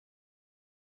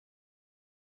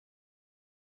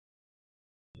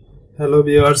Hello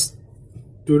viewers,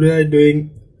 today I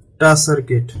doing touch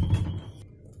circuit.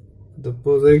 The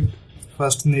project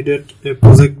first needed a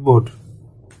project board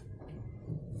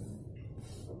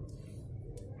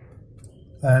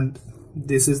and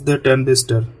this is the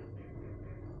transistor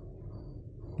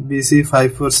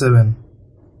BC547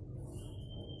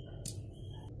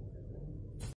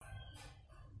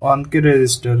 1K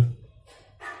resistor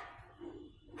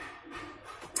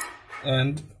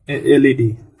and a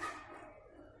LED.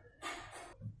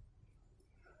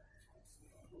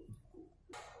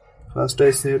 First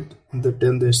I set the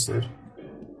transistor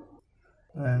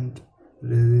and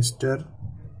resistor.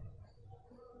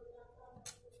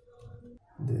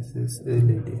 This is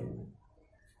LED.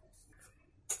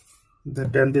 The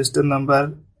transistor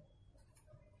number.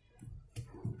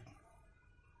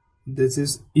 This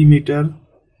is emitter.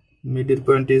 Middle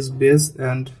point is base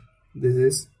and this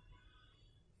is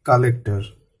collector.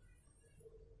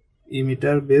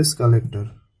 Emitter, base,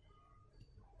 collector.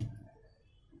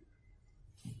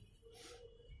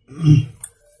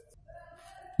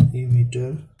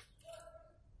 Emitter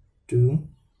to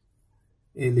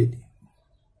LED.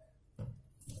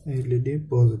 LED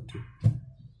positive.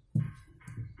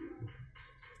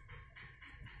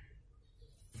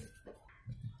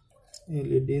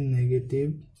 LED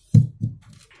negative.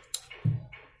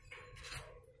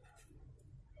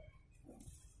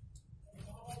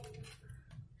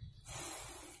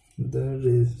 The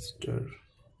resistor.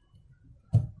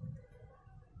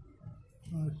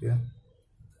 Okay.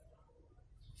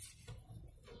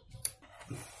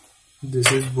 This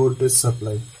is voltage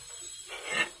supply.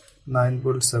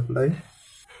 9-volt supply.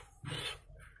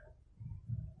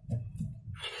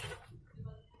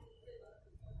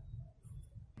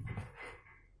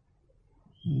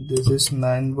 This is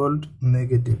 9-volt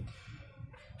negative.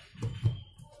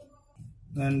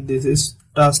 And this is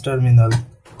touch terminal.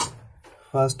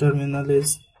 First terminal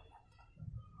is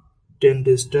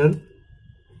transistor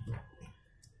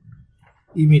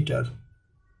emitter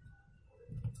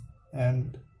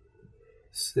and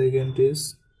second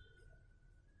is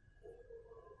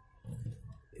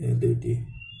LED.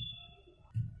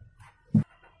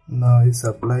 Now I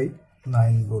supply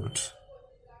 9 volts.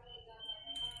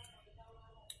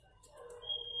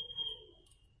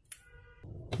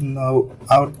 Now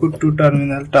output to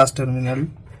terminal, touch terminal.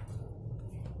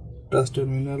 Touch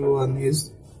terminal 1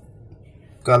 is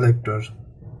collector.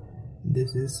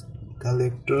 This is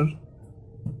collector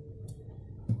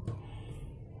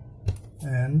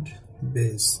and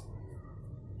base.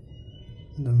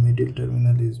 The middle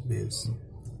terminal is base.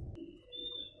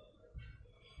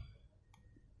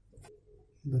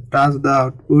 Touch the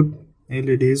output,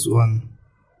 LED is on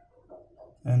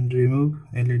and remove,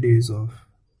 LED is off.